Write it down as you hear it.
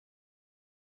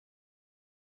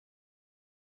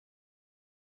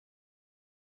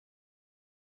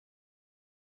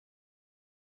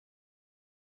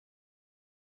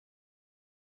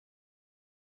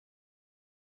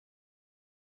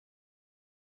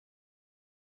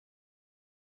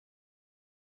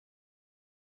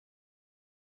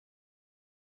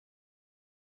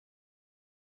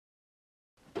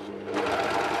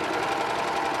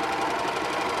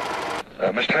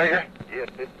Mr. Hagger? Yes,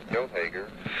 this is Joe Hagger.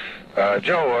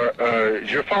 Joe,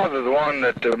 is your father the one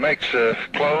that makes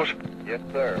clothes? Yes,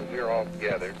 sir. We're all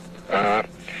together.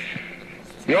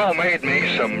 You all made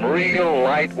me some real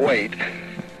lightweight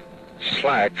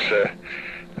slacks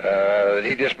that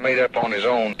he just made up on his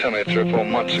own to me 3 or 4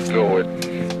 months ago.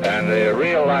 And they're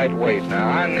real lightweight. Now,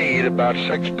 I need about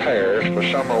 6 pairs for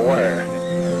summer wear.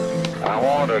 I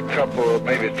want a couple,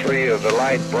 maybe 3 of the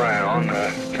light brown,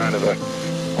 kind of a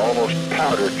almost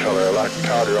powdered color, like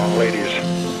powder on a lady's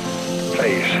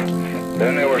face.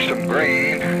 Then there were some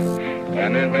green,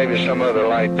 and then maybe some other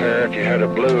light pair if you had a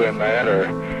blue in that,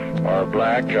 or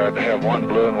black. I'd have 1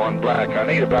 blue and 1 black. I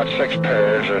need about 6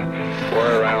 pairs to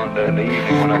wear around in the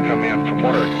evening when I come in from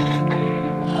work.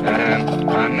 And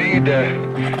I need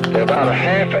about a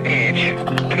 ½ inch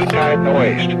too tight in the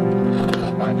waist. Do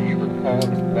you recall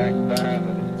the exact size?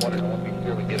 I just wanted to be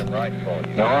sure we get them right for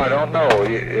you. No, I don't know.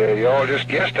 You all just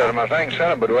guessed at them, I think, sent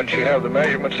them, but wouldn't you have the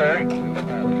measurements there?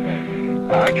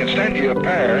 I can send you a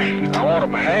pair. I want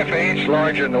them a ½ inch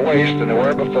larger in the waist than they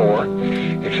were before,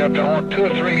 except I want 2 or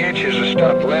 3 inches of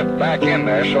stuff left back in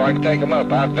there so I can take them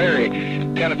up. I vary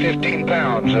 10 to 15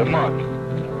 pounds a month.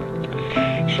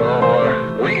 So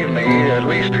leave me at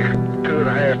least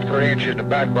 2.5, 3 inches in the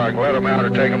back where I can let them out or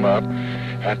take them up,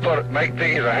 and make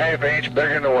these a ½ inch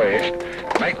bigger in the waist.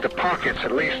 Make the pockets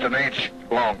at least 1 inch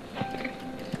long.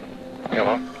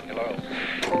 Hello?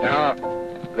 Hello. Now,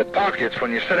 the pockets,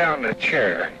 when you sit down in a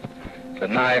chair, the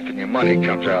knife and your money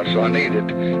comes out, so I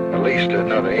needed at least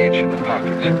another inch in the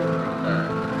pockets.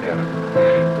 Yeah.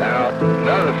 Now,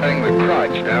 another thing, the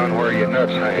crotch down where your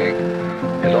nuts hang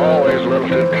is always a little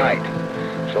too tight.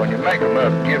 So when you make them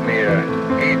up, give me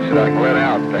an inch that I can let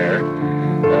out there,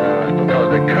 because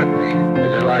they cut me.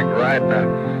 It's just like riding a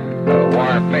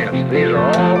wire fence. These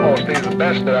are the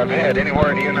best that I've had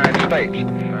anywhere in the United States.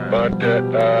 But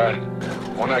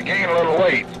when I gain a little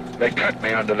weight, they cut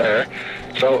me under there.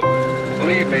 So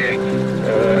leave me,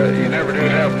 you never do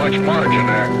have much margin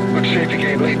there. Let's see if you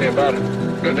can't leave me about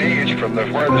an inch from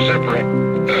where the zipper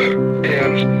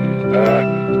ends,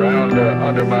 round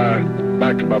under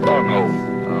back to my bunghole.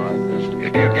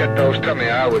 If you get those to me,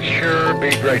 I would sure be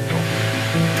grateful.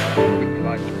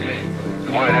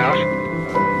 White House?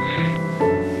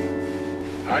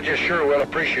 I just sure will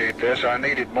appreciate this. I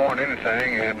need it more than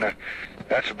anything, and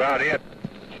that's about it.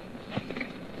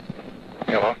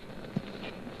 Hello?